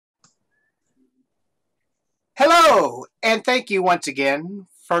Hello, and thank you once again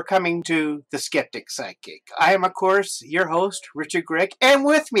for coming to the Skeptic Sidekick. I am, of course, your host, Richard Gregg, and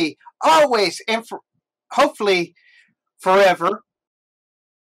with me, always and hopefully forever,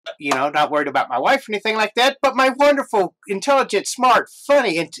 not worried about my wife or anything like that, but my wonderful, intelligent, smart,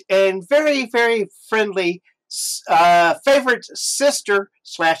 funny, and very, very friendly favorite sister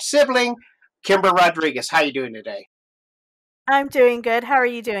slash sibling, Kimber Rodriguez. How you doing today? I'm doing good. How are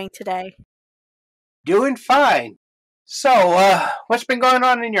you doing today? Doing fine. So, what's been going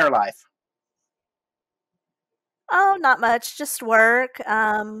on in your life? Oh, not much. Just work.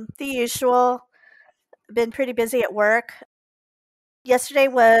 The usual. Been pretty busy at work. Yesterday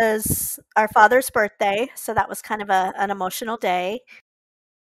was our father's birthday, so that was kind of an emotional day.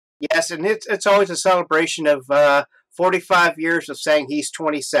 Yes, and it's always a celebration of 45 years of saying he's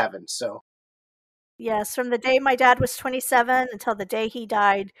 27. So, Yes, from the day my dad was 27 until the day he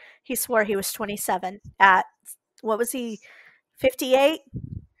died, he swore he was 27 at, what was he, 58?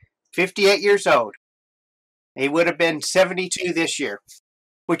 58 years old. He would have been 72 this year,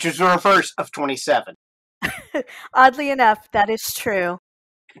 which is the reverse of 27. Oddly enough, that is true.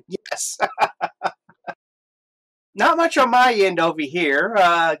 Yes. Not much on my end over here.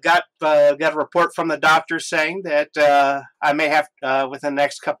 Got a report from the doctor saying that I may have, within the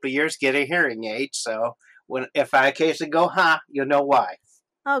next couple of years, get a hearing aid. So if I occasionally go, you'll know why.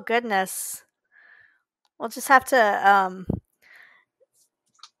 Oh, goodness. We'll just have to,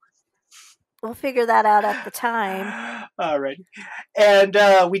 we'll figure that out at the time. All right. And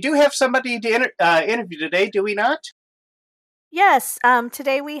we do have somebody to interview today, do we not? Yes,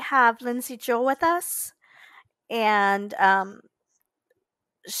 today we have Lindsay Jewel with us, and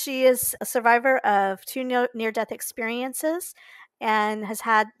she is a survivor of two near-death experiences and has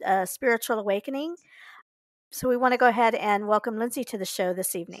had a spiritual awakening. So we want to go ahead and welcome Lindsay to the show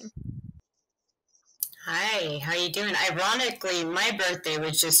this evening. Hi, how you doing? Ironically, my birthday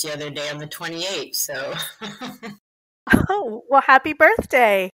was just the other day on the 28th, so... Oh, well, happy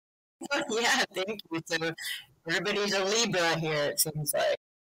birthday! Yeah, thank you. So everybody's a Libra here, it seems like.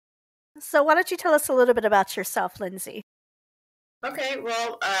 So why don't you tell us a little bit about yourself, Lindsay? Okay,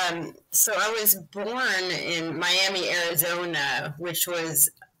 well, so I was born in Miami, Arizona, which was...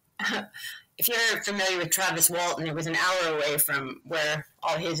 If you're familiar with Travis Walton, it was an hour away from where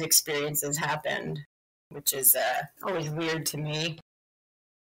all his experiences happened, which is always weird to me.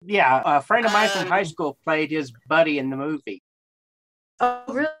 Yeah, a friend of mine from high school played his buddy in the movie. Oh,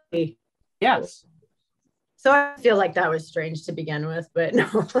 really? Yes. So I feel like that was strange to begin with, but no.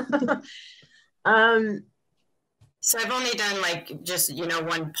 So I've only done just,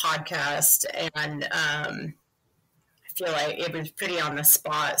 one podcast, and I feel like it was pretty on the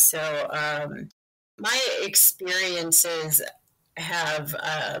spot. So my experiences have,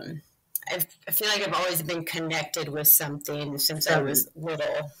 I feel like I've always been connected with something since I was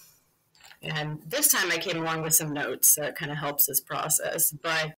little. And this time I came along with some notes, so it kind of helps this process.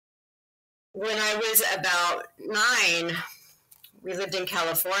 But when I was about 9, we lived in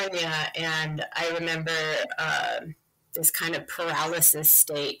California, and I remember this kind of paralysis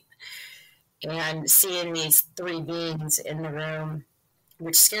state and seeing these 3 beings in the room,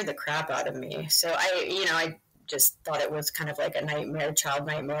 which scared the crap out of me. So I just thought it was kind of like a nightmare, child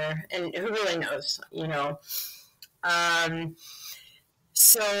nightmare, and who really knows,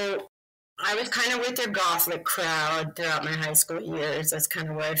 So I was kind of with their Gothic crowd throughout my high school years. That's kind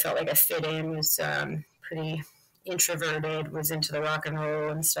of where I felt like I fit in, was pretty introverted, was into the rock and roll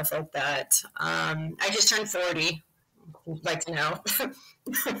and stuff like that. I just turned 40, you'd like to know.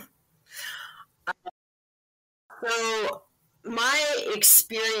 So my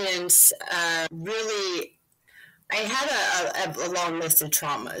experience really, I had a long list of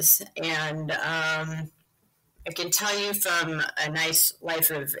traumas, and I can tell you from a nice life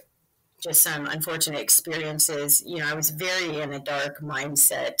of just some unfortunate experiences, I was very in a dark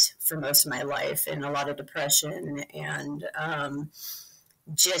mindset for most of my life, and a lot of depression, and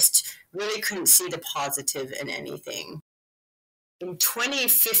just really couldn't see the positive in anything. In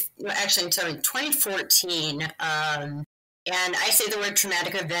 2014, and I say the word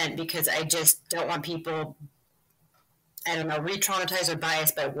traumatic event because I just don't want people, re-traumatized or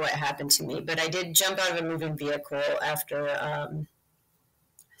biased by what happened to me. But I did jump out of a moving vehicle after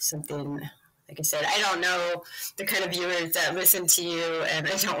something, like I said, I don't know the kind of viewers that listen to you, and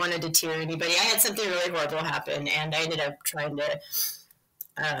I don't want to deter anybody. I had something really horrible happen, and I ended up trying to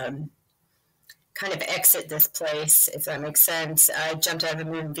kind of exit this place, if that makes sense. I jumped out of a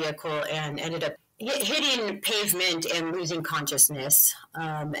moving vehicle and ended up hitting pavement and losing consciousness,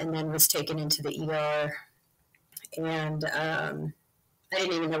 and then was taken into the ER. And I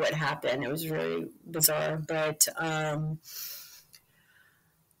didn't even know what happened. It was really bizarre. But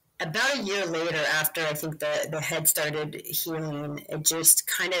about a year later, after I think the head started healing, it just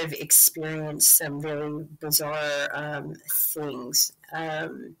kind of experienced some very bizarre things.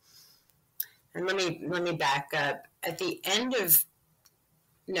 And let me back up. At the end of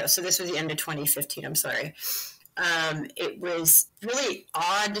so this was the end of 2015. I'm sorry. It was really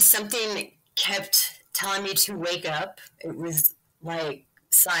odd. Something kept telling me to wake up. It was like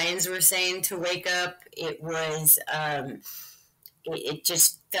signs were saying to wake up. It was. It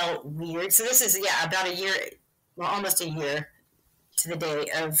just felt weird. So this is, about a year, well, almost a year to the day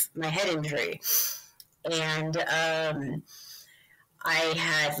of my head injury. And I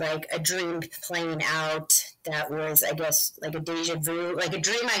had like a dream playing out that was, I guess, like a deja vu, like a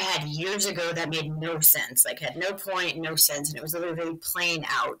dream I had years ago that made no sense, like had no point, no sense. And it was literally playing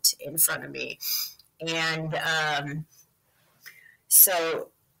out in front of me. And so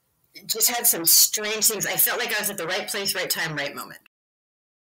just had some strange things. I felt like I was at the right place, right time, right moment.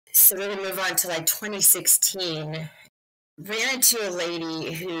 So then we move on to like 2016. Ran into a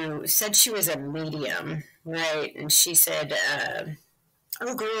lady who said she was a medium, right? And she said,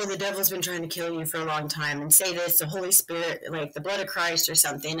 oh, girl, the devil's been trying to kill you for a long time, and say this, the Holy Spirit, like the blood of Christ or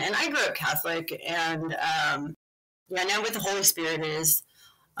something. And I grew up Catholic, and I know what the Holy Spirit is.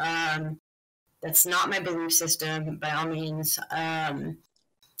 That's not my belief system by all means.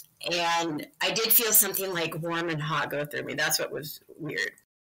 And I did feel something like warm and hot go through me. That's what was weird.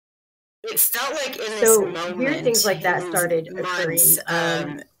 It felt like in this moment, weird things like that started occurring.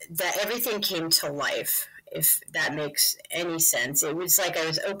 That everything came to life, if that makes any sense. It was like I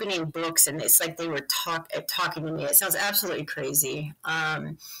was opening books, and it's like they were talking to me. It sounds absolutely crazy.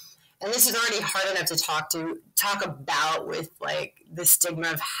 And this is already hard enough to talk about with like the stigma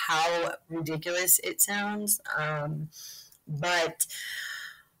of how ridiculous it sounds. But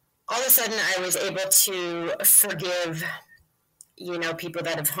all of a sudden I was able to forgive, people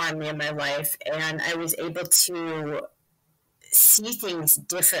that have harmed me in my life. And I was able to see things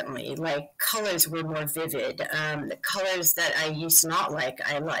differently. Like colors were more vivid. The colors that I used to not like,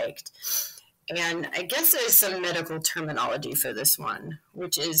 I liked. And I guess there's some medical terminology for this one,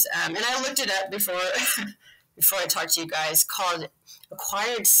 which is, and I looked it up before I talked to you guys, called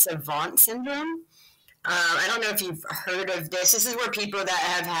acquired savant syndrome. I don't know if you've heard of this. This is where people that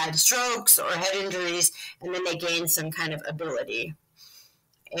have had strokes or head injuries, and then they gain some kind of ability.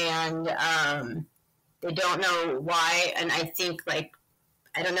 And they don't know why. And I think, it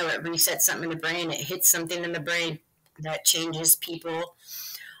resets something in the brain. It hits something in the brain that changes people.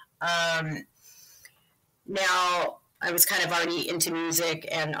 Now, I was kind of already into music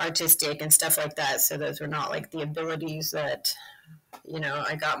and artistic and stuff like that, so those were not like the abilities that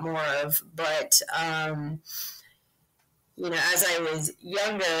I got more of. But as I was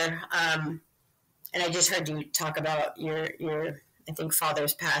younger, and I just heard you talk about your I think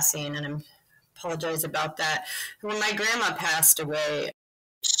father's passing, and I apologize about that. When my grandma passed away,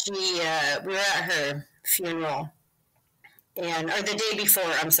 we were at her funeral, or the day before,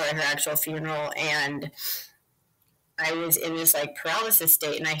 her actual funeral, and I was in this like paralysis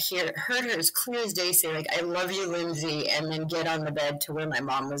state, and I heard her as clear as day say, like, "I love you, Lindsay," and then get on the bed to where my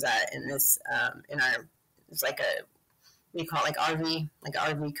mom was at in this it's like we call it like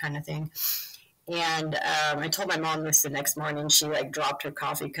RV kind of thing. And I told my mom this the next morning. She like dropped her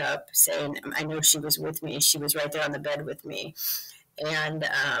coffee cup, saying, "I know she was with me. She was right there on the bed with me." And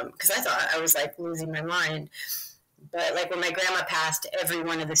because I thought I was like losing my mind. But like when my grandma passed, every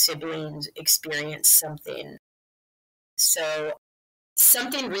one of the siblings experienced something. So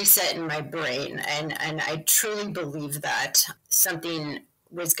something reset in my brain, and I truly believe that something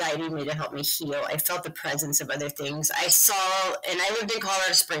was guiding me to help me heal. I felt the presence of other things. I saw, and I lived in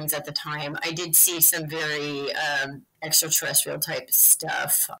Colorado Springs at the time, I did see some very extraterrestrial type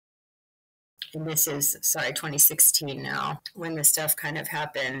stuff. And this is, 2016 now, when this stuff kind of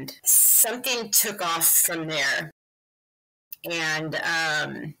happened. Something took off from there. And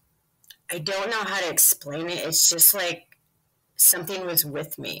I don't know how to explain it. It's just like something was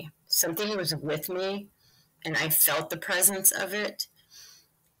with me. Something was with me, and I felt the presence of it.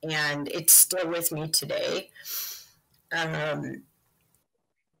 And it's still with me today.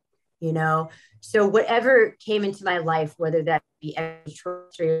 So whatever came into my life, whether that be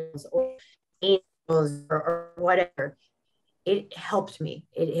extraterrestrials or angels or whatever, it helped me.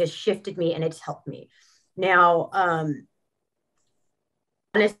 It has shifted me, and it's helped me. Now,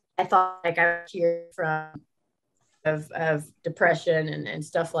 honestly, I thought like I was here from of depression and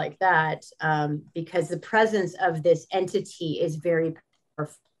stuff like that, because the presence of this entity is very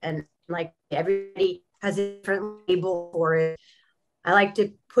powerful, and like everybody has a different label for it. I like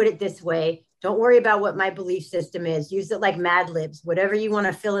to put it this way. Don't worry about what my belief system is. Use it like Mad Libs, whatever you want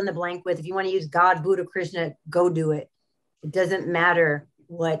to fill in the blank with. If you want to use God, Buddha, Krishna, go do it. It doesn't matter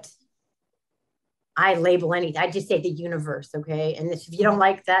what I label anything. I just say the universe, okay? And if you don't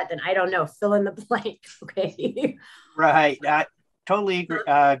like that, then I don't know. Fill in the blank, okay? Right. I totally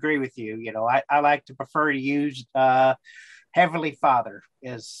agree with you. You know, I like to prefer to use Heavenly Father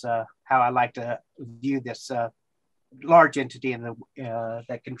is how I like to view this large entity in the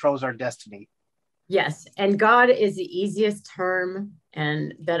that controls our destiny. Yes, and God is the easiest term,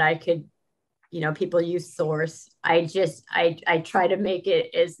 and that I could, people use source. I try to make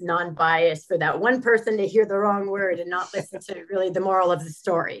it as non-biased for that one person to hear the wrong word and not listen to really the moral of the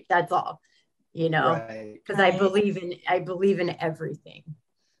story. That's all, Right. because I believe in everything.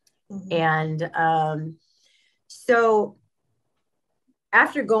 And so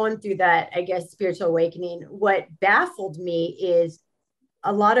after going through that, I guess, spiritual awakening, what baffled me is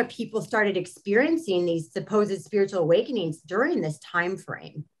a lot of people started experiencing these supposed spiritual awakenings during this time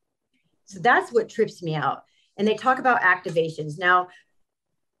frame. So that's what trips me out. And they talk about activations. Now,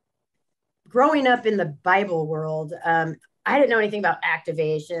 growing up in the Bible world, I didn't know anything about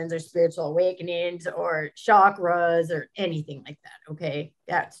activations or spiritual awakenings or chakras or anything like that. Okay.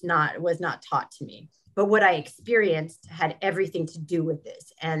 Was not taught to me. But what I experienced had everything to do with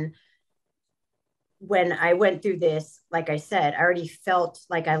this. And when I went through this, like I said, I already felt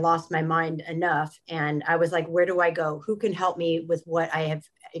like I lost my mind enough. And I was like, where do I go? Who can help me with what I have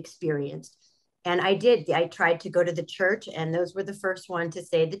experienced? And I did. I tried to go to the church, and those were the first one to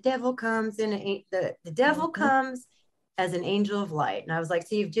say, the devil comes in, the devil comes as an angel of light. And I was like,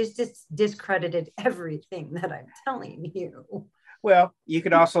 so you've just discredited everything that I'm telling you. Well, you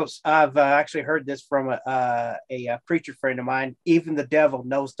could also, I've actually heard this from a preacher friend of mine. Even the devil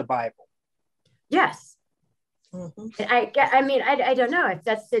knows the Bible. Yes. I mean, I don't know if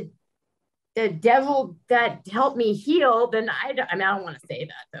that's the devil that helped me heal, then I don't want to say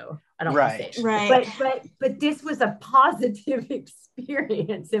that though. I don't want to say it. Right. But this was a positive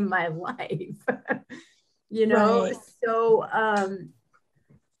experience in my life, Right. So,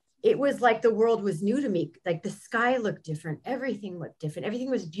 it was like the world was new to me. Like the sky looked different. Everything looked different. Everything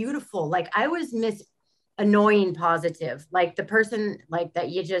was beautiful. Like I was Miss Annoying Positive. Like the person like that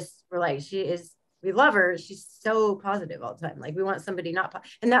you just were like, we love her. She's so positive all the time. Like we want somebody not,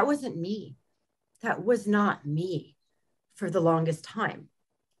 and that wasn't me. That was not me for the longest time.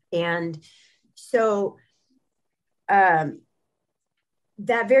 And so that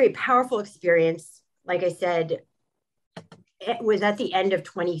very powerful experience, like I said, it was at the end of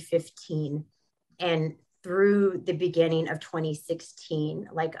 2015 and through the beginning of 2016,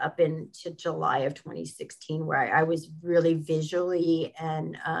 like up into July of 2016, where I was really visually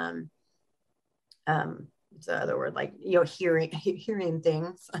and what's the other word, like hearing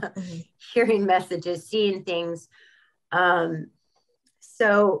things, hearing messages, seeing things.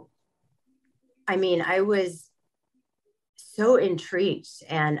 So I mean, I was so intrigued,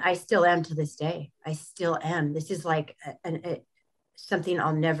 and I still am to this day. I still am. This is like something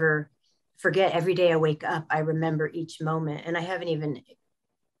I'll never forget. Every day I wake up, I remember each moment, and I haven't even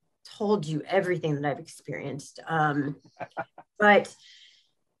told you everything that I've experienced. But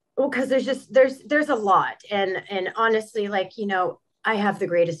because there's a lot, and honestly, like I have the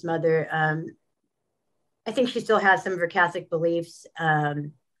greatest mother. I think she still has some of her Catholic beliefs.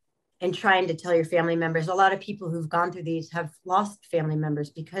 And trying to tell your family members. A lot of people who've gone through these have lost family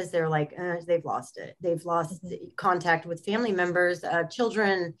members because they're like, they've lost it. They've lost contact with family members,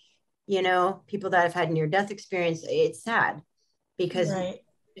 children, people that have had near-death experience. It's sad because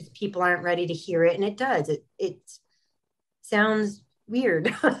people aren't ready to hear it. And it does. It sounds weird.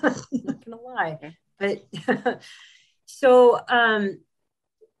 I'm not gonna lie. But so,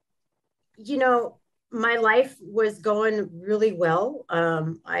 my life was going really well.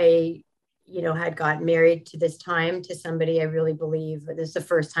 I, had gotten married to this time to somebody I really believe. This is the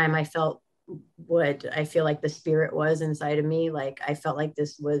first time I felt what I feel like the spirit was inside of me. Like I felt like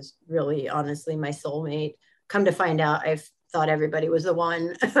this was really, honestly, my soulmate. Come to find out, I thought everybody was the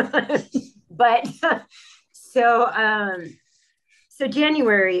one. But so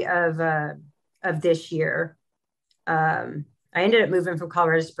January of this year, I ended up moving from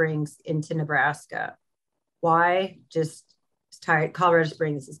Colorado Springs into Nebraska. Why? Just tired. Colorado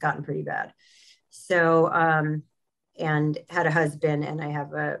Springs has gotten pretty bad. So, and had a husband, and I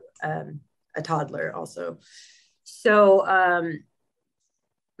have a toddler also. So,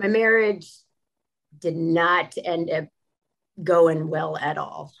 my marriage did not end up going well at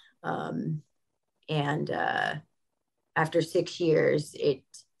all. And after 6 years,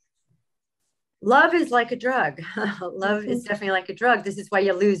 Love is like a drug. Love is definitely like a drug. This is why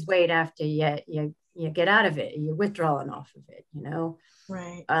you lose weight after you get out of it. You're withdrawing off of it, you know?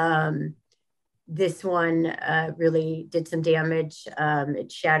 Right. This one really did some damage.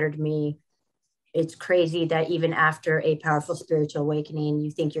 It shattered me. It's crazy that even after a powerful spiritual awakening, you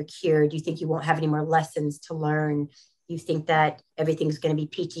think you're cured. You think you won't have any more lessons to learn. You think that everything's going to be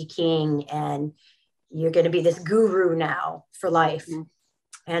peachy king and you're going to be this guru now for life. Mm-hmm.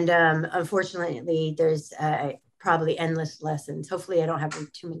 And unfortunately, there's probably endless lessons. Hopefully, I don't have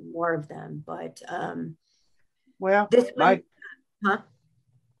too many more of them. But well, this one,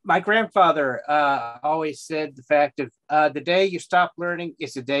 my grandfather always said the fact of the day you stop learning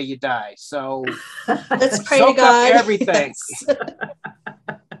is the day you die. So let's pray to God. Everything. Yes.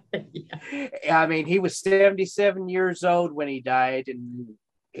 Yeah. I mean, he was 77 years old when he died, and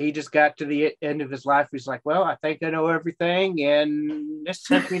he just got to the end of his life. He's like, well, I think I know everything, and it's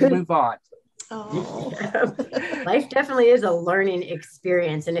time for me to move on. Oh. Life definitely is a learning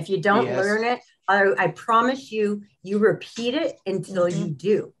experience. And if you don't learn it, I promise you, you repeat it until you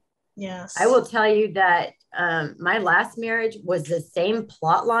do. Yes. I will tell you that my last marriage was the same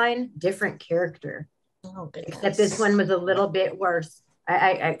plot line, different character. Oh, goodness. Except this one was a little bit worse.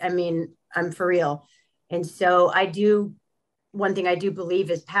 I mean, I'm for real. And so one thing I do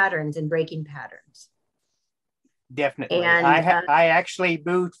believe is patterns and breaking patterns. Definitely. And I actually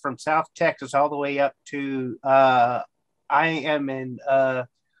moved from South Texas all the way up to, I am in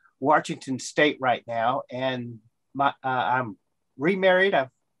Washington State right now. And I'm remarried. I've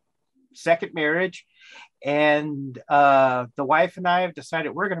second marriage. And the wife and I have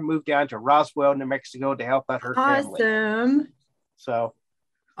decided we're going to move down to Roswell, New Mexico to help out her family. Awesome. So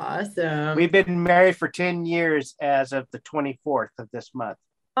awesome. We've been married for 10 years as of the 24th of this month.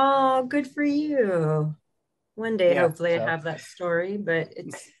 Oh, good for you. One day, hopefully, I have that story, but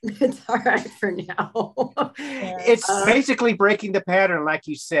it's all right for now. It's basically breaking the pattern, like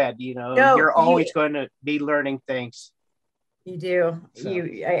you said. You know, you're always going to be learning things. You do. So.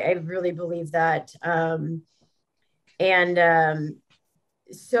 I really believe that.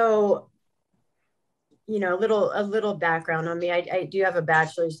 So, you know, a little background on me. I do have a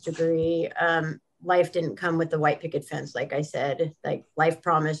bachelor's degree. Life didn't come with the white picket fence, like I said. Like life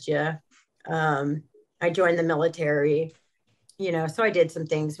promised you. I joined the military, you know, so I did some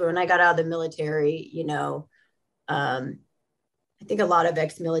things. But when I got out of the military, you know, I think a lot of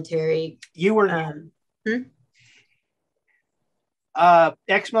ex-military. You were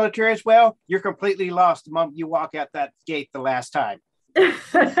ex-military as well? You're completely lost the moment you walk out that gate the last time.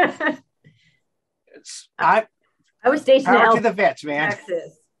 I was stationed in to the vets, man.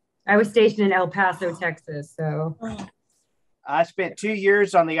 Texas. I was stationed in El Paso, Texas. So I spent 2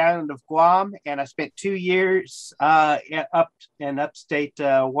 years on the island of Guam, and I spent 2 years up in upstate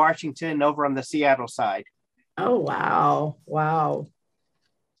Washington over on the Seattle side. Oh, wow. Wow.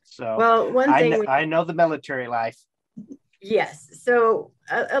 So well, one thing I know the military life. Yes. So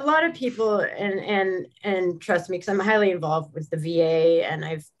a lot of people, and trust me, because I'm highly involved with the VA and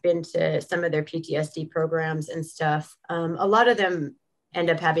I've been to some of their PTSD programs and stuff. A lot of them end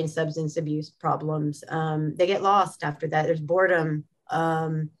up having substance abuse problems. They get lost after that. There's boredom.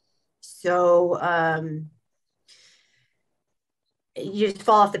 You just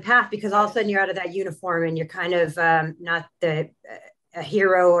fall off the path because all of a sudden you're out of that uniform and you're kind of not a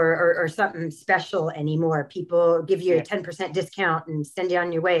hero or something special anymore. People give you a 10% discount and send you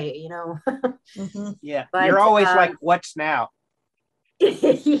on your way, you know? Yeah. But, you're always like, what's now?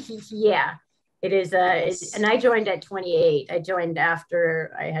 Yeah, it is. And I joined at 28. I joined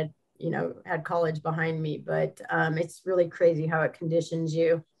after I had, you know, had college behind me, but it's really crazy how it conditions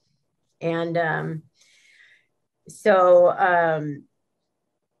you. And so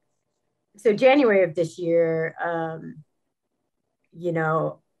January of this year, you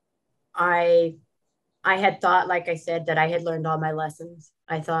know, I had thought, like I said, that I had learned all my lessons.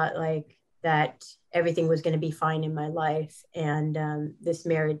 I thought like that everything was going to be fine in my life. And this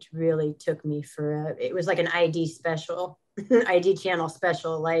marriage really took me it was like an ID special, ID channel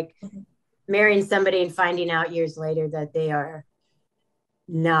special, like marrying somebody and finding out years later that they are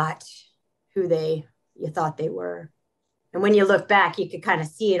not who you thought they were. And when you look back, you could kind of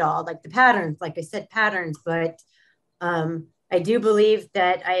see it all, like the patterns, like I said, patterns, but I do believe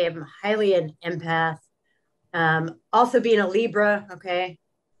that I am highly an empath. Also being a Libra, okay,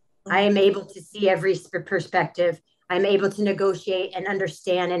 I am able to see every perspective. I'm able to negotiate and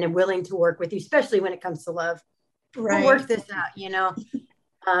understand and am willing to work with you, especially when it comes to love. Right. We'll work this out, you know.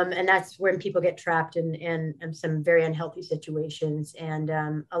 And that's when people get trapped in some very unhealthy situations. And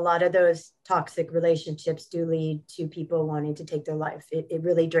a lot of those toxic relationships do lead to people wanting to take their life. It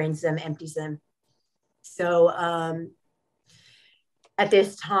really drains them, empties them. So at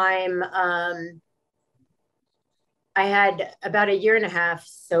this time, I had about a year and a half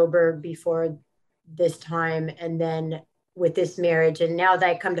sober before this time, and then with this marriage. And now that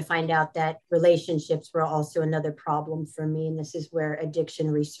I come to find out that relationships were also another problem for me, and this is where addiction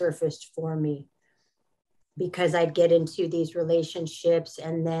resurfaced for me, because I'd get into these relationships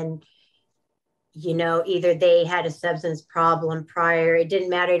and then, you know, either they had a substance problem prior, it didn't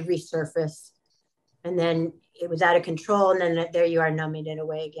matter, it'd resurface, and then it was out of control, and then there you are, numbing it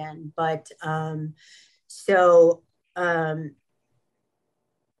away again. But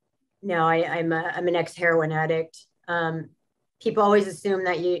no, I'm an ex-heroin addict. People always assume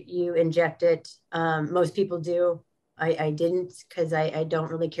that you inject it. Most people do. I didn't, because I don't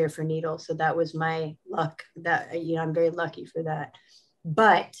really care for needles. So that was my luck. That, you know, I'm very lucky for that.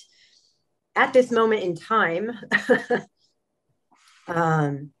 But at this moment in time,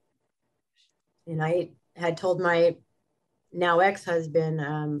 and I had told my now ex-husband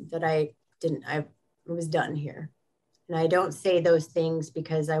that I was done here. And I don't say those things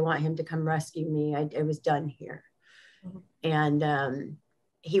because I want him to come rescue me. I was done here. Mm-hmm. And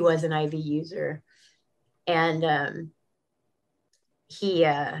he was an IV user. And he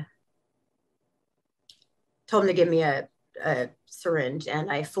told him to give me a syringe, and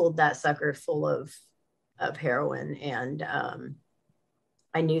I filled that sucker full of heroin. And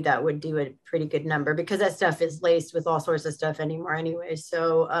I knew that would do a pretty good number, because that stuff is laced with all sorts of stuff anymore anyway.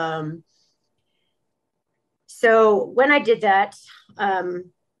 So when I did that, I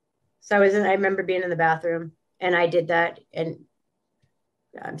remember being in the bathroom, and I did that, and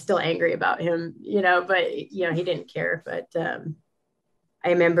I'm still angry about him, you know, but, you know, he didn't care. But I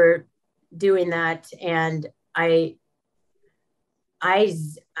remember doing that, and I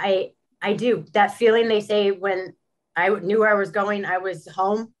do that feeling they say when I knew where I was going, I was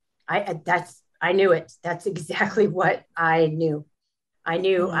home. I knew it. That's exactly what I knew. I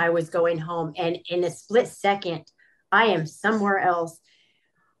knew I was going home, and in a split second, I am somewhere else.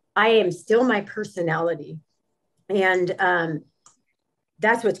 I am still my personality. And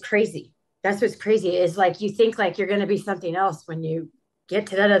that's what's crazy. That's what's crazy, is like, you think like you're going to be something else when you get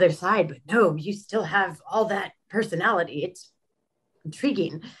to that other side, but no, you still have all that personality. It's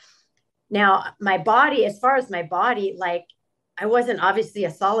intriguing. Now, my body, as far as my body, like, I wasn't obviously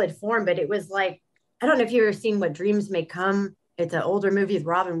a solid form, but it was like, I don't know if you've ever seen What Dreams May Come. It's an older movie with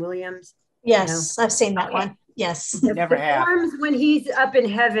Robin Williams. Yes, you know? I've seen that one. Yes. Never have. Forms when he's up in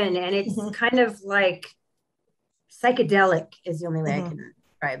heaven, and it's kind of like psychedelic is the only way I can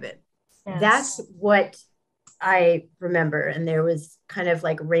describe it. Yes. That's what I remember. And there was kind of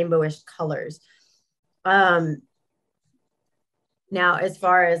like rainbowish colors. Now, as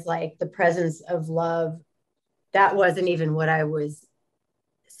far as like the presence of love, that wasn't even what I was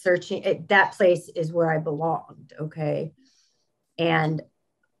searching. That place is where I belonged. Okay. And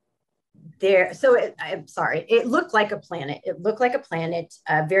I'm sorry, it looked like a planet. It looked like a planet,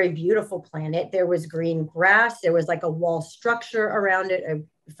 a very beautiful planet. There was green grass. There was like a wall structure around it.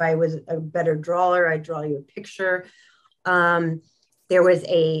 If I was a better drawer, I'd draw you a picture. There was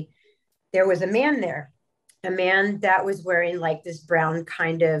a man there, a man that was wearing like this brown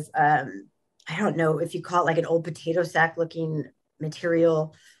kind of, I don't know if you call it like an old potato sack looking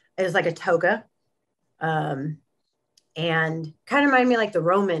material. It was like a toga. And kind of reminded me like the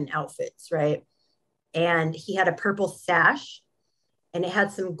Roman outfits, right? And he had a purple sash, and it had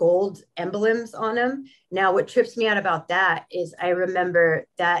some gold emblems on him. Now, what trips me out about that is I remember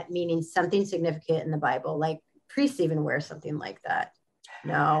that meaning something significant in the Bible, like priests even wear something like that.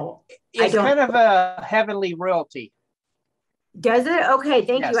 No, it's kind of a heavenly royalty. Does it? Okay,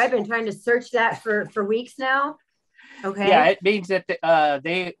 thank you. I've been trying to search that for weeks now. Okay. Yeah, it means that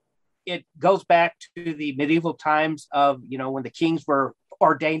it goes back to the medieval times of, you know, when the kings were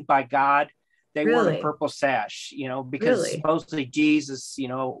ordained by God. They wore the purple sash, you know, because supposedly Jesus, you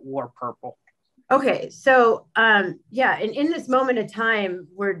know, wore purple. Okay. So, yeah. And in this moment of time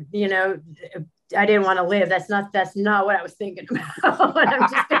where, you know, I didn't want to live. That's not what I was thinking about. I'm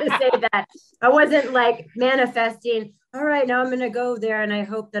just going to say that I wasn't like manifesting. All right, now I'm going to go there, and I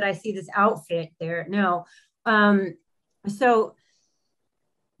hope that I see this outfit there. No. So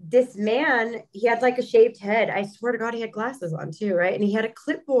this man, he had like a shaved head. I swear to God, he had glasses on too, right? And he had a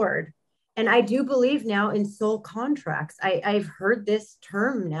clipboard. And I do believe now in soul contracts. I've heard this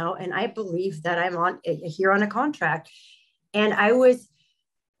term now, and I believe that I'm here on a contract. And I was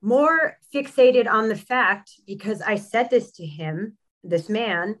more fixated on the fact, because I said this to him, this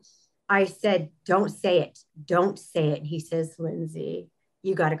man, I said, don't say it. Don't say it. He says, Lindsay,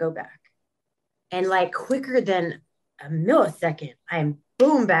 you got to go back. And like quicker than a millisecond, I'm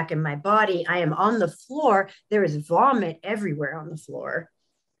boom back in my body. I am on the floor. There is vomit everywhere on the floor.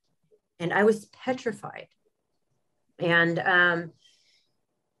 And I was petrified. And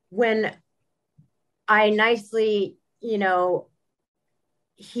when I nicely,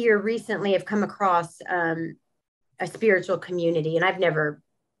 here recently have come across a spiritual community, and I've never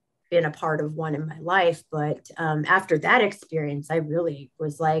been a part of one in my life, but after that experience, I really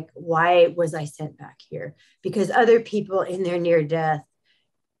was like, why was I sent back here? Because other people in their near death,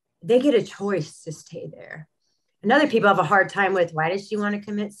 they get a choice to stay there. And other people have a hard time with, why did she want to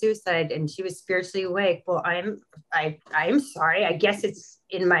commit suicide? And she was spiritually awake. Well, I'm sorry. I guess it's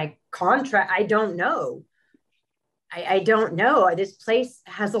in my contract. I don't know. I don't know. This place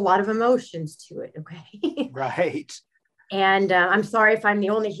has a lot of emotions to it. Okay. Right. And I'm sorry if I'm the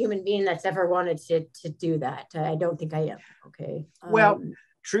only human being that's ever wanted to do that. I don't think I am. Okay. Well,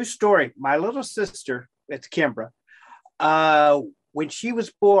 true story. My little sister, it's Kimbra. When she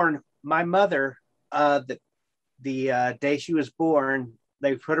was born, my mother, the day she was born,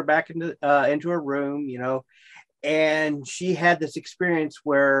 they put her back into her room, and she had this experience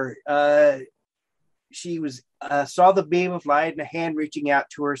where she was saw the beam of light and a hand reaching out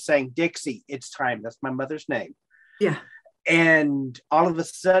to her saying, "Dixie, it's time." That's my mother's name. Yeah. And all of a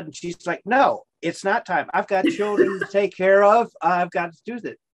sudden she's like, "No, it's not time. I've got children to take care of. I've got to do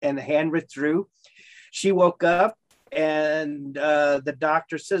this." And the hand withdrew. She woke up, and the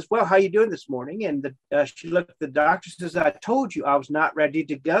doctor says, "Well, how you doing this morning?" And she looked at the doctor, says, "I told you I was not ready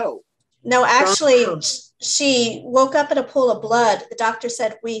to go." No, actually, she woke up in a pool of blood. The doctor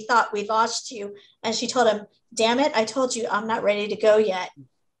said, "We thought we lost you." And she told him, "Damn it, I told you I'm not ready to go yet."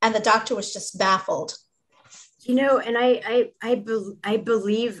 And the doctor was just baffled. And I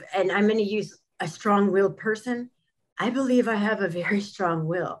believe, and I'm going to use a strong-willed person. I believe I have a very strong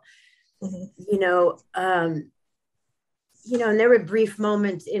will. Mm-hmm. And there were brief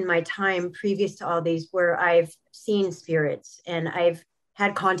moments in my time previous to all these where I've seen spirits, and I've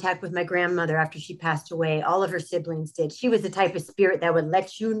had contact with my grandmother after she passed away. All of her siblings did. She was the type of spirit that would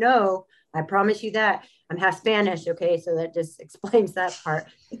let you know. I promise you that. I'm half Spanish, okay? So that just explains that part.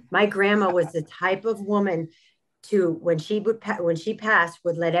 My grandma was the type of woman when she passed,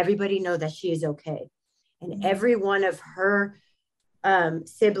 would let everybody know that she is okay. And every one of her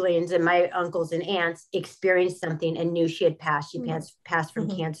siblings and my uncles and aunts experienced something and knew she had passed. She passed from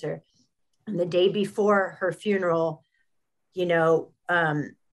cancer. And the day before her funeral, because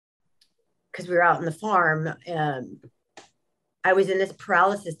we were out on the farm, I was in this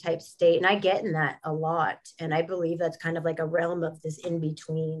paralysis type state, and I get in that a lot. And I believe that's kind of like a realm of this in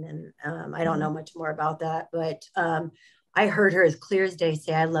between. And I don't know much more about that, but I heard her as clear as day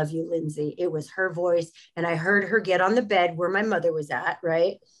say, "I love you, Lindsay." It was her voice. And I heard her get on the bed where my mother was at.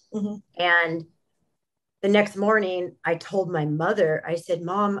 Right. Mm-hmm. And the next morning I told my mother, I said,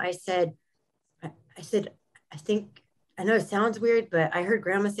 "Mom," I said, I know it sounds weird, but I heard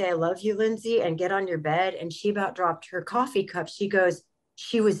Grandma say, "I love you, Lindsay," and get on your bed. And she about dropped her coffee cup. She goes,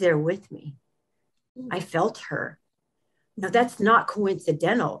 "She was there with me. I felt her." Now that's not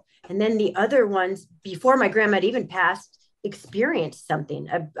coincidental. And then the other ones, before my grandma had even passed, experienced something,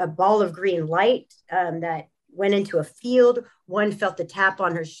 a ball of green light that went into a field. One felt the tap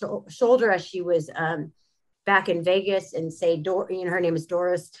on her shoulder as she was back in Vegas, and say, her name is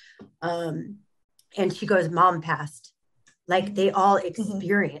Doris. And she goes, "Mom passed." Like they all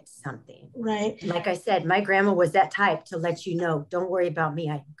experienced something. Right. Like I said, my grandma was that type to let you know, don't worry about me,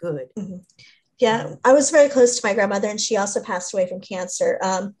 I'm good. Mm-hmm. Yeah, I was very close to my grandmother, and she also passed away from cancer.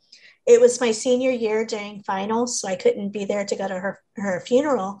 It was my senior year during finals, so I couldn't be there to go to her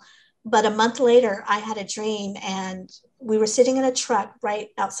funeral. But a month later, I had a dream, and we were sitting in a truck right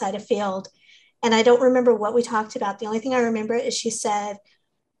outside a field. And I don't remember what we talked about. The only thing I remember is she said,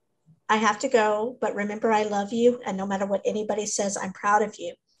 "I have to go, but remember, I love you. And no matter what anybody says, I'm proud of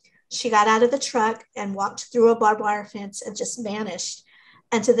you." She got out of the truck and walked through a barbed wire fence and just vanished.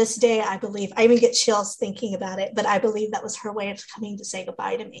 And to this day, I believe, I even get chills thinking about it, but I believe that was her way of coming to say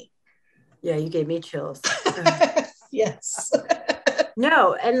goodbye to me. Yeah, you gave me chills. Yes.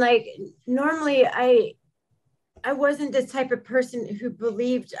 No, and like normally I wasn't this type of person who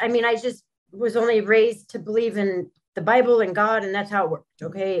believed. I mean, I just was only raised to believe in the Bible and God, and that's how it worked.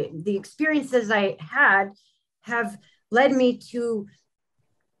 Okay. The experiences I had have led me to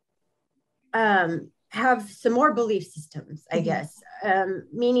have some more belief systems, I guess,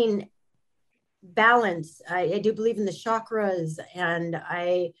 meaning balance. I do believe in the chakras, and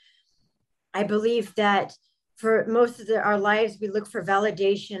I believe that for most of our lives, we look for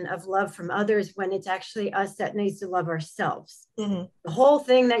validation of love from others when it's actually us that needs to love ourselves. The whole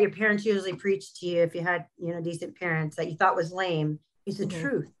thing that your parents usually preach to you, if you had, decent parents, that you thought was lame, is the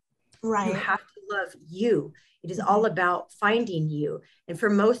truth. Right. You have to love you. It is all about finding you. And for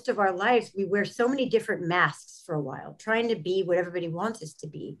most of our lives, we wear so many different masks for a while, trying to be what everybody wants us to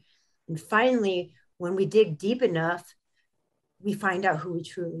be. And finally, when we dig deep enough, we find out who we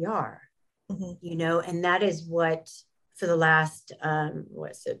truly are, you know, and that is what for the last,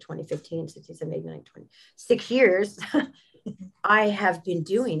 2015, 16, 17, 18, 19, 6 years, I have been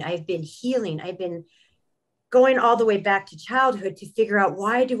doing. I've been healing. I've been going all the way back to childhood to figure out,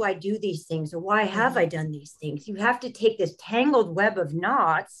 why do I do these things, or why have I done these things? You have to take this tangled web of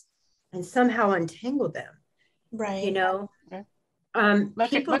knots and somehow untangle them. Right. You know,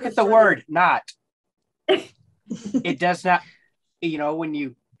 look at the word knot. It does not, you know, when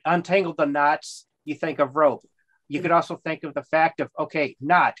you untangle the knots, you think of rope. You could also think of the fact of, okay,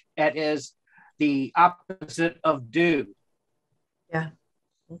 knot, that is the opposite of do. Yeah.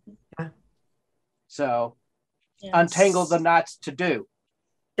 So untangle the knots to do.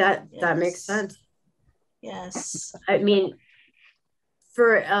 That makes sense. Yes. I mean,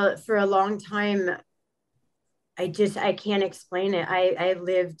 for a long time, I can't explain it. I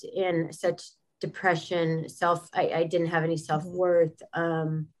lived in such depression, I didn't have any self-worth,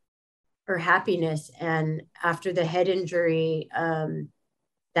 or happiness. And after the head injury,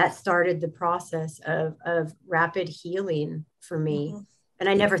 that started the process of rapid healing for me. And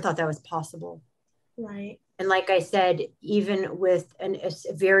I never thought that was possible. Right. And like I said, even with a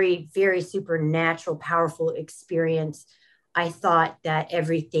very, very supernatural, powerful experience, I thought that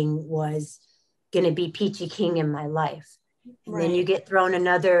everything was going to be peachy keen in my life. And then you get thrown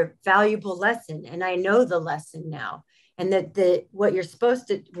another valuable lesson. And I know the lesson now. And that what you're supposed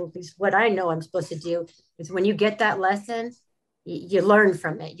to, well, at least what I know I'm supposed to do, is when you get that lesson, you learn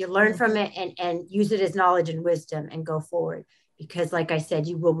from it. You learn from it and use it as knowledge and wisdom and go forward. Because like I said,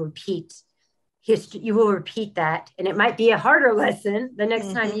 you will repeat history. You will repeat that. And it might be a harder lesson the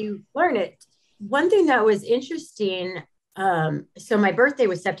next time you learn it. One thing that was interesting, so my birthday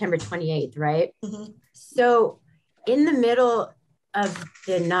was September 28th, right? So in the middle of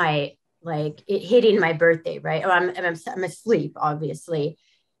the night, like it hitting my birthday, right? Oh, I'm asleep, obviously.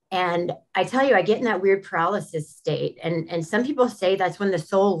 And I tell you, I get in that weird paralysis state. And some people say that's when the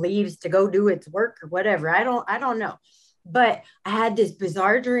soul leaves to go do its work or whatever. I don't know. But I had this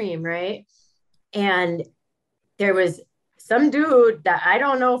bizarre dream, right? And there was some dude that I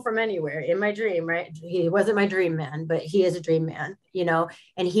don't know from anywhere in my dream, right? He wasn't my dream man, but he is a dream man, you know?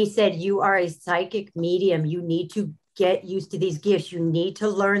 And he said, you are a psychic medium. You need to get used to these gifts. You need to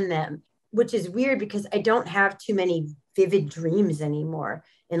learn them, which is weird because I don't have too many vivid dreams anymore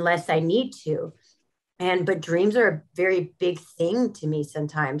unless I need to. But dreams are a very big thing to me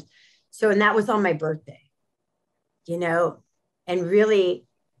sometimes. So, and that was on my birthday, you know, and really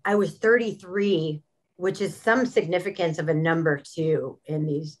I was 33, which is some significance of a number too in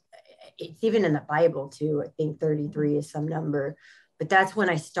these, it's even in the Bible too. I think 33 is some number, but that's when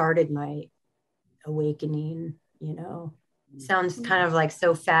I started my awakening, you know. Sounds kind of like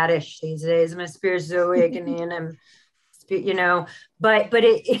so faddish these days. My spiritual awakening. You know, but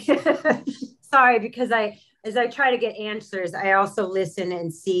it, sorry, because as I try to get answers, I also listen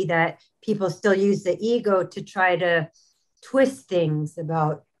and see that people still use the ego to try to twist things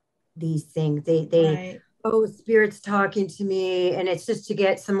about these things. They oh, spirit's talking to me, and it's just to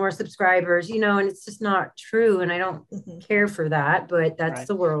get some more subscribers, you know, and it's just not true. And I don't care for that, but that's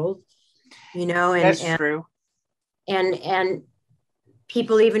the world, you know, and that's true. And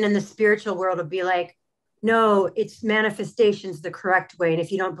people even in the spiritual world will be like, no, it's manifestations the correct way. And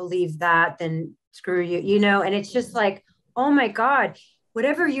if you don't believe that, then screw you, you know? And it's just like, oh my God,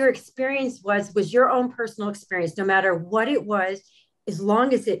 whatever your experience was your own personal experience, no matter what it was, as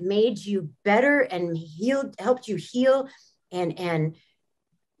long as it made you better and helped you heal and,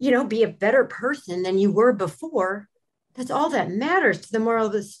 you know, be a better person than you were before. That's all that matters to the moral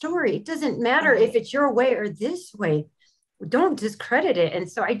of the story. It doesn't matter if it's your way or this way. Don't discredit it. And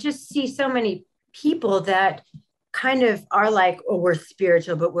so I just see so many people that kind of are like, oh, we're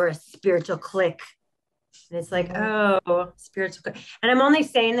spiritual, but we're a spiritual clique. And it's like, oh, spiritual clique. And I'm only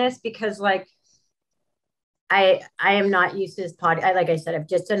saying this because like, I am not used to this like I said, I've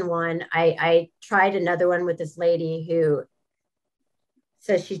just done one. I tried another one with this lady who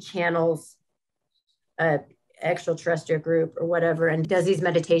says she channels a extraterrestrial group or whatever, and does these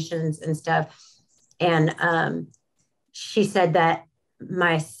meditations and stuff. And she said that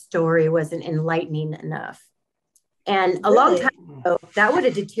my story wasn't enlightening enough. And a long time ago, that would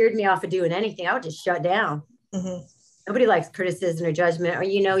have deterred me off of doing anything. I would just shut down. Nobody likes criticism or judgment, or,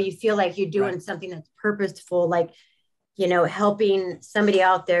 you know, you feel like you're doing something that's purposeful. Like helping somebody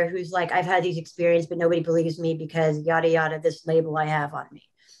out there who's like, I've had these experiences, but nobody believes me because yada, yada, this label I have on me.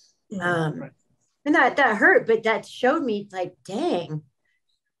 Right. And that hurt, but that showed me like, dang,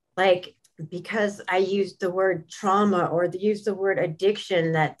 like, because I used the word trauma or used the word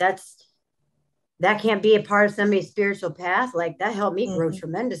addiction, that can't be a part of somebody's spiritual path. Like that helped me grow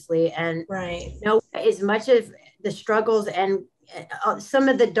tremendously. And right. As much as the struggles and some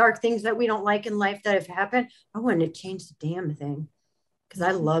of the dark things that we don't like in life that have happened, I wanted to change the damn thing because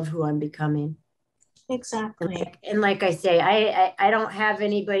I love who I'm becoming. Exactly. And like I say, I don't have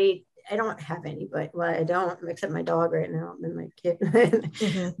anybody. I don't have anybody. Well, I don't, except my dog right now and my kid.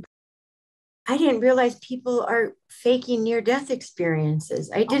 I didn't realize people are faking near-death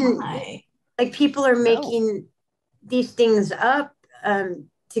experiences. I didn't, like people are making these things up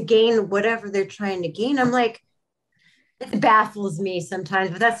to gain whatever they're trying to gain. I'm like, it baffles me sometimes,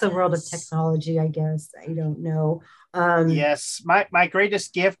 but that's the world of technology, I guess. I don't know. Yes, my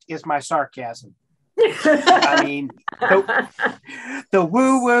greatest gift is my sarcasm. I mean, the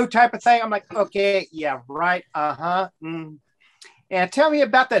woo-woo type of thing. I'm like, okay, yeah, right, And tell me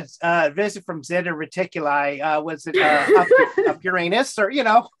about the visit from Zeta Reticuli. Was it up Uranus, or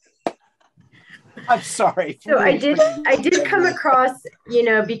I'm sorry. So I did come across,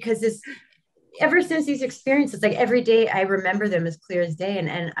 because ever since these experiences, like every day I remember them as clear as day,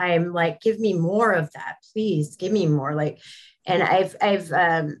 and I'm like, give me more of that, please, give me more. Like, and I've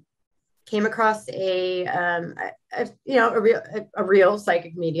came across a real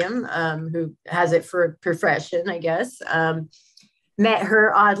psychic medium who has it for a profession, I guess. Met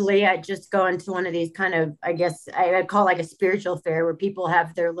her oddly at just going to one of these kind of, I guess I'd call like a spiritual fair where people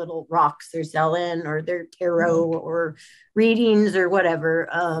have their little rocks they're selling or their tarot or readings or whatever.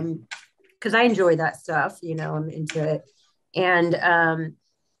 Because I enjoy that stuff, I'm into it. And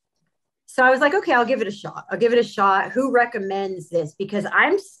so I was like, okay, I'll give it a shot. Who recommends this? Because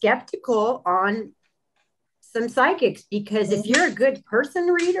I'm skeptical on some psychics, because if you're a good person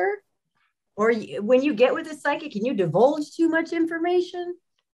reader, or when you get with a psychic and you divulge too much information,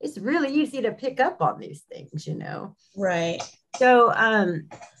 it's really easy to pick up on these things, Right. So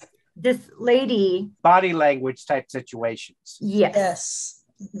this lady, body language type situations. Yes.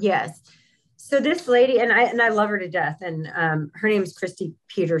 So this lady, and I love her to death, and her name is Christy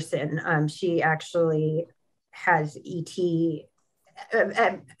Peterson. She actually has ET,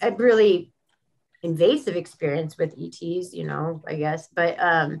 a really invasive experience with ETs, I guess. But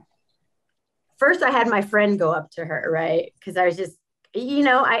first I had my friend go up to her, right? Because I was just,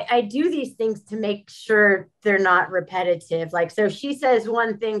 I do these things to make sure they're not repetitive. Like, so she says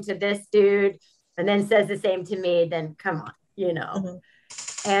one thing to this dude and then says the same to me, then come on,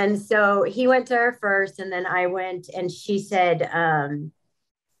 And so he went to her first, and then I went, and she said, I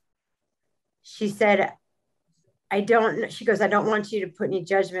don't want you to put any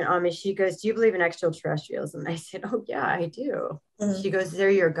judgment on me. She goes, do you believe in extraterrestrials? And I said, oh yeah, I do. She goes, they're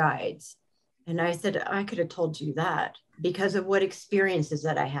your guides. And I said, I could have told you that because of what experiences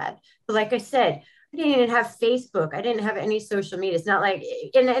that I had. But like I said, I didn't even have Facebook. I didn't have any social media. It's not like,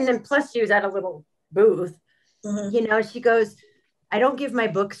 and then plus she was at a little booth, she goes, I don't give my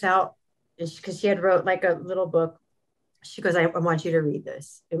books out, because she had wrote like a little book. She goes, I want you to read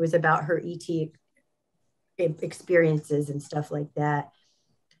this. It was about her ET experiences and stuff like that.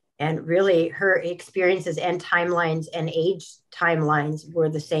 And really her experiences and timelines and age timelines were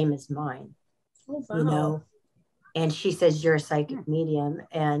the same as mine. Oh, wow. And she says, you're a psychic medium.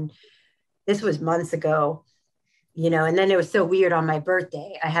 And this was months ago, and then it was so weird on my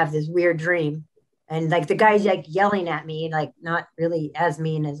birthday. I have this weird dream. And like the guy's like yelling at me, like not really as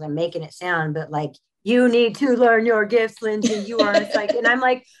mean as I'm making it sound, but like, you need to learn your gifts, Lindsay. You are a psychic. And I'm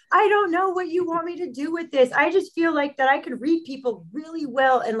like, I don't know what you want me to do with this. I just feel like that I could read people really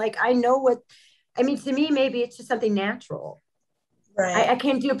well. And like, I know to me, maybe it's just something natural. Right. I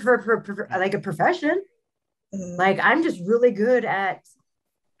can't do it for like a profession. Like, I'm just really good at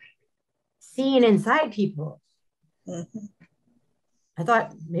seeing inside people. I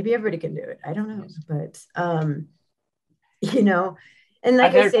thought maybe everybody can do it. I don't know, but and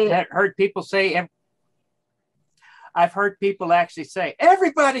like I've heard people say, I've heard people actually say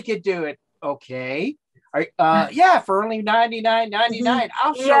everybody could do it. Okay, yeah, for only $99.99,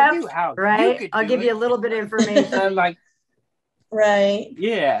 I'll show you how. Right, you could I'll give you a little bit of information. Like, right,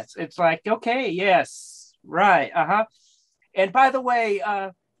 yes, it's like, okay, yes, right, And by the way,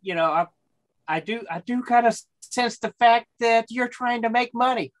 I do kind of sense the fact that you're trying to make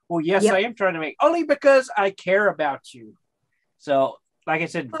money. Well, yes, I am trying to make, only because I care about you. So, like I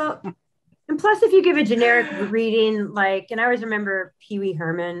said, well, And plus, if you give a generic reading, like, and I always remember Pee Wee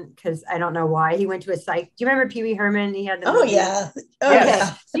Herman, because I don't know why he went to a psych. Do you remember Pee Wee Herman? He had the movie. Yeah. Oh, okay.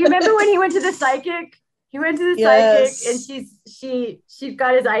 Yeah. Do you remember when he went to the psychic? He went to the psychic, and she's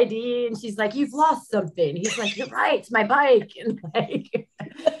got his ID, and she's like, "You've lost something." He's like, "You're right, it's my bike." And like,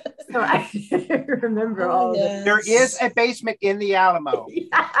 so I remember all of it. There is a basement in the Alamo.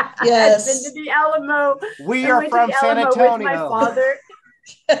 Yes. I've been to the Alamo. We are from San Antonio. With my father.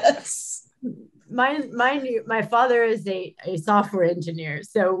 Yes. My father is a software engineer,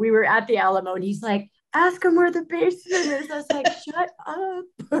 so we were at the Alamo, and he's like, "Ask him where the basement is." I was like, "Shut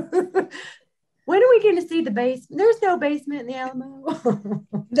up." When are we going to see the basement? There's no basement in the Alamo.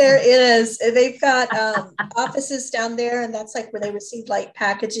 There is. They've got offices down there, and that's like where they receive like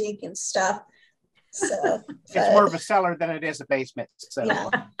packaging and stuff. So it's more of a cellar than it is a basement. So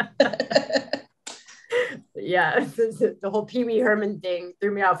yeah, the whole Pee Wee Herman thing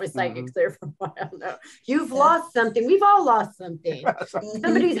threw me off with psychics there for a while. No, you've lost something. We've all lost something.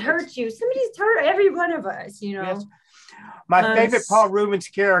 Somebody's hurt you. Somebody's hurt every one of us. You know. Yes. My favorite Paul Rubens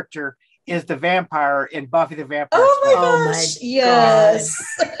character is the vampire in Buffy the Vampire Slayer. Oh my gosh, yes.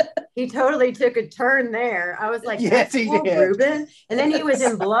 He totally took a turn there. I was like, yes, he Paul did. Rubin. And then he was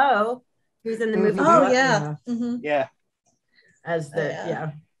in Blow. He was in the movie. Oh, Blow. yeah. Yeah. As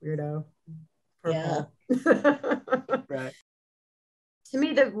the, weirdo. Purple. Yeah. Right. To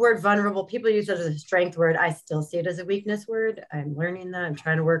me, the word vulnerable, people use it as a strength word. I still see it as a weakness word. I'm learning that. I'm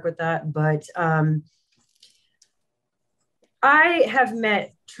trying to work with that. But I have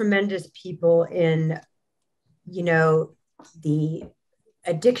met tremendous people in, the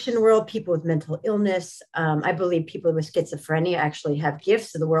addiction world, people with mental illness. I believe people with schizophrenia actually have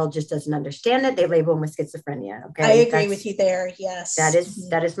gifts, so the world just doesn't understand it. They label them with schizophrenia. Okay, I agree with you there. Yes,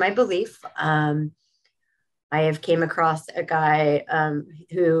 that is my belief. I have came across a guy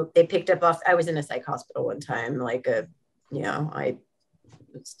who they picked up off. I was in a psych hospital one time, I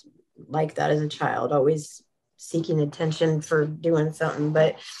was like that as a child, always seeking attention for doing something.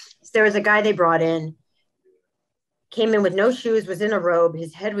 But there was a guy they brought in, came in with no shoes, was in a robe.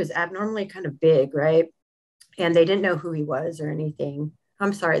 His head was abnormally kind of big, right? And they didn't know who he was or anything.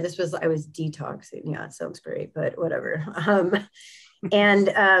 I'm sorry, I was detoxing. Yeah, it sounds great, but whatever.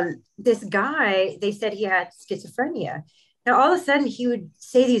 And this guy, they said he had schizophrenia. Now, all of a sudden, he would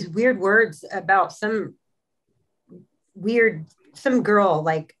say these weird words about some girl,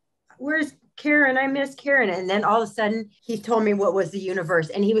 like, "Where's Karen? I miss Karen." And then all of a sudden he told me what was the universe.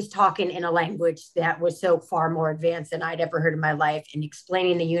 And he was talking in a language that was so far more advanced than I'd ever heard in my life, and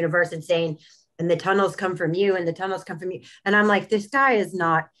explaining the universe and saying, "And the tunnels come from you, and the tunnels come from you." And I'm like, this guy is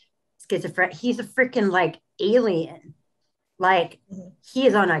not schizophrenic. He's a freaking like alien. Like he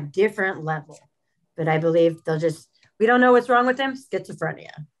is on a different level. But I believe we don't know what's wrong with him.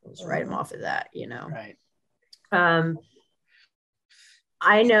 Schizophrenia. Let's write him off of that, Right.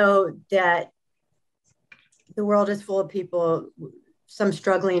 I know that the world is full of people, some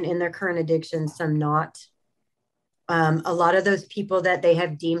struggling in their current addictions, some not. A lot of those people that they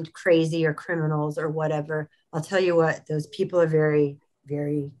have deemed crazy or criminals or whatever, I'll tell you what, those people are very,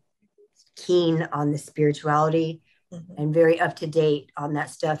 very keen on the spirituality and very up to date on that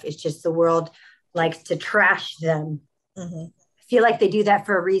stuff. It's just the world likes to trash them. I feel like they do that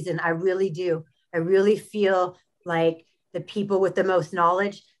for a reason. I really do. I really feel like the people with the most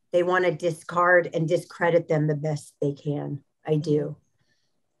knowledge, they want to discard and discredit them the best they can. I do.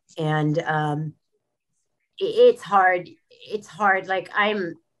 And it's hard. It's hard. Like,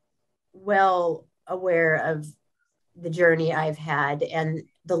 I'm well aware of the journey I've had and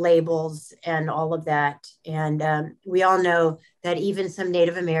the labels and all of that. And we all know that even some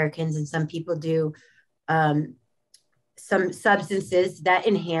Native Americans and some people do some substances that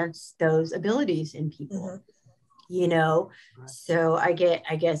enhance those abilities in people. So I get,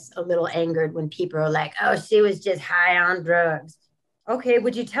 I guess, a little angered when people are like, "Oh, she was just high on drugs." Okay,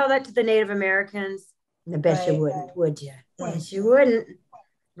 would you tell that to the Native Americans? I bet you wouldn't, would you? Yes, you wouldn't,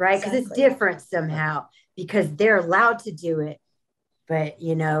 right? Because it's different somehow, because they're allowed to do it. But,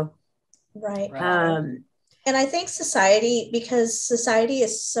 Right. And I think because society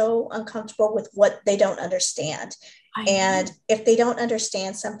is so uncomfortable with what they don't understand. And if they don't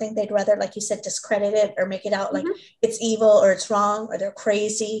understand something, they'd rather, like you said, discredit it or make it out like it's evil or it's wrong or they're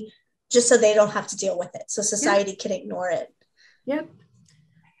crazy, just so they don't have to deal with it. So society can ignore it. Yep.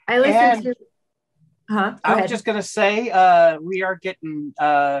 I listened to. I was just going to say, we are getting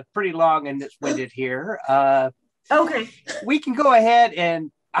pretty long and it's winded here. Okay. We can go ahead, and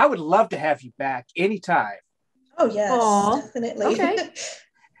I would love to have you back anytime. Oh, yes. Aww. Definitely. Okay.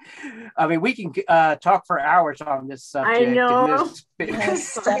 I mean, we can talk for hours on this subject. I know.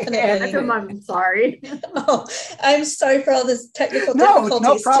 Yes, definitely. I'm sorry. Oh, I'm sorry for all this technical No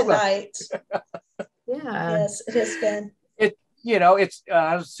difficulties problem. tonight. Yeah. Yes, it has been. It's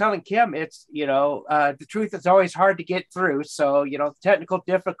I was telling Kim, it's the truth is always hard to get through. So technical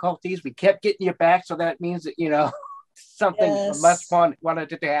difficulties, we kept getting you back, so that means that something must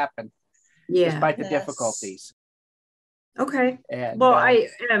wanted it to happen, despite the difficulties. Okay. And, well, I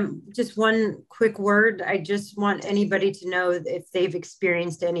just one quick word. I just want anybody to know if they've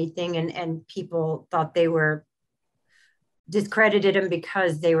experienced anything and people thought they were discredited them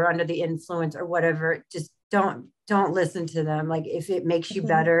because they were under the influence or whatever. Just don't listen to them. Like if it makes you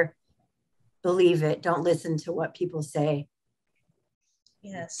better, believe it. Don't listen to what people say.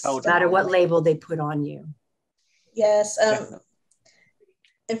 Yes. No matter what label they put on you. Yes.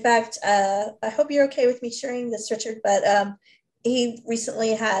 In fact, I hope you're okay with me sharing this, Richard, but he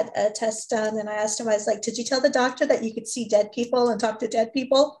recently had a test done and I asked him, I was like, did you tell the doctor that you could see dead people and talk to dead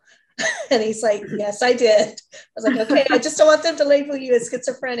people? And he's like, yes, I did. I was like, okay, I just don't want them to label you as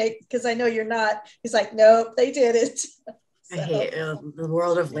schizophrenic because I know you're not. He's like, nope, they did it. So. I hate the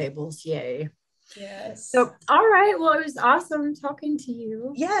world of labels. Yay. Yes. So, all right. Well, it was awesome talking to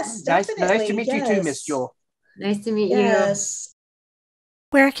you. Yes, definitely. Nice to meet you too, Miss Jewel. Nice to meet you.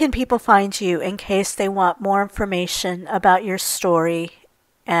 Where can people find you in case they want more information about your story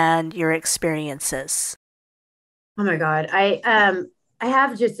and your experiences? Oh my God. I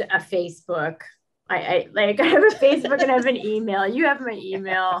have just a Facebook. I have a Facebook and I have an email. You have my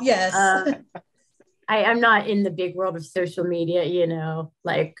email. Yes. I'm not in the big world of social media,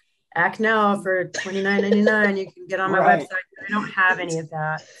 like act now for $29.99. You can get on my website. I don't have any of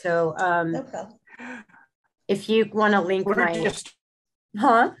that. So no problem. If you want to link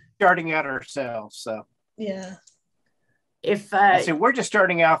starting out ourselves. So yeah. If I said we're just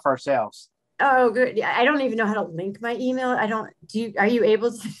starting out for ourselves. Oh, good. I don't even know how to link my email. Are you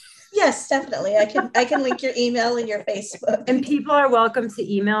able to? Yes, definitely. I can link your email and your Facebook. And people are welcome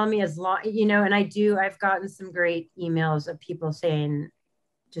to email me as long, and I've gotten some great emails of people saying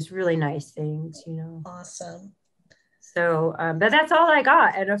just really nice things, Awesome. So, but that's all I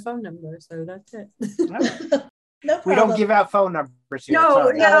got and a phone number. So that's it. No problem. We don't give out phone numbers here. No,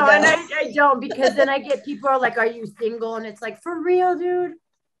 and I don't, because then I get people are like, are you single? And it's like, for real, dude.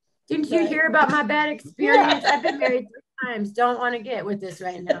 Didn't you hear about my bad experience? I've been married 3 times. Don't want to get with this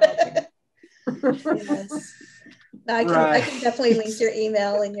right now. Okay. Yes. No, I can definitely link your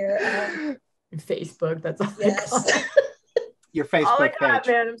email and your Facebook. That's all. Yes. Your Facebook page.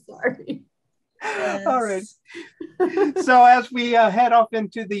 Man, I'm sorry. Yes. All right. So as we head off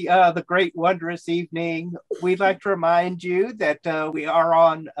into the great wondrous evening, we'd like to remind you that we are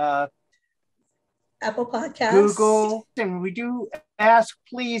on Apple Podcasts, Google, and we do ask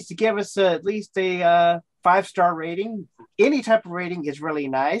please to give us at least a 5-star rating. Any type of rating is really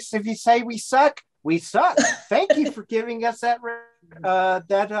nice. If you say we suck, we suck. Thank you for giving us that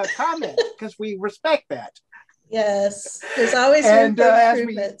comment, because we respect that. Yes, there's always room for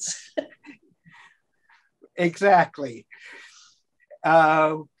improvements. Exactly.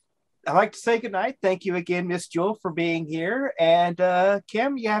 I'd like to say goodnight. Thank you again, Miss Jewel, for being here. And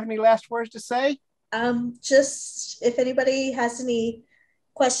Kim, you have any last words to say? Just if anybody has any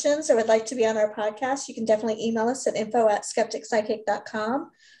questions or would like to be on our podcast, you can definitely email us at info@skepticpsychic.com.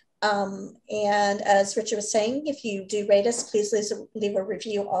 And as Richard was saying, if you do rate us, please leave a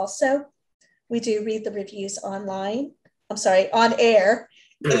review also. We do read the reviews online. I'm sorry, on air.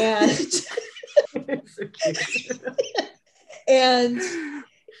 And and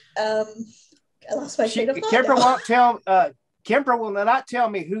I lost my train of thought. Kimber will not tell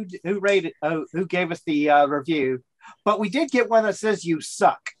me who rated who gave us the review, but we did get one that says you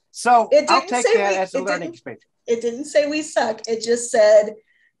suck. So I'll take that as a learning experience. It didn't say we suck. It just said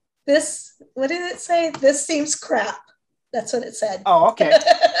this. What did it say? This seems crap. That's what it said. Oh, okay.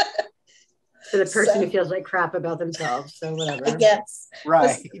 For the person who feels like crap about themselves. So whatever. Yes.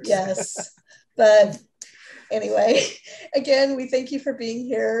 Right. Yes. But anyway, again, we thank you for being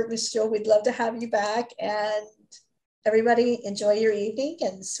here, Miss Jewel. We'd love to have you back, and everybody enjoy your evening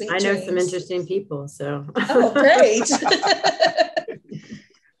and sweet dreams. I know some interesting people, so. Oh, great.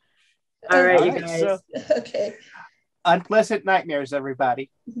 All right, you guys. So, okay. Unpleasant nightmares, everybody.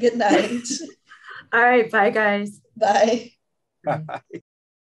 Good night. All right, bye, guys. Bye. Bye.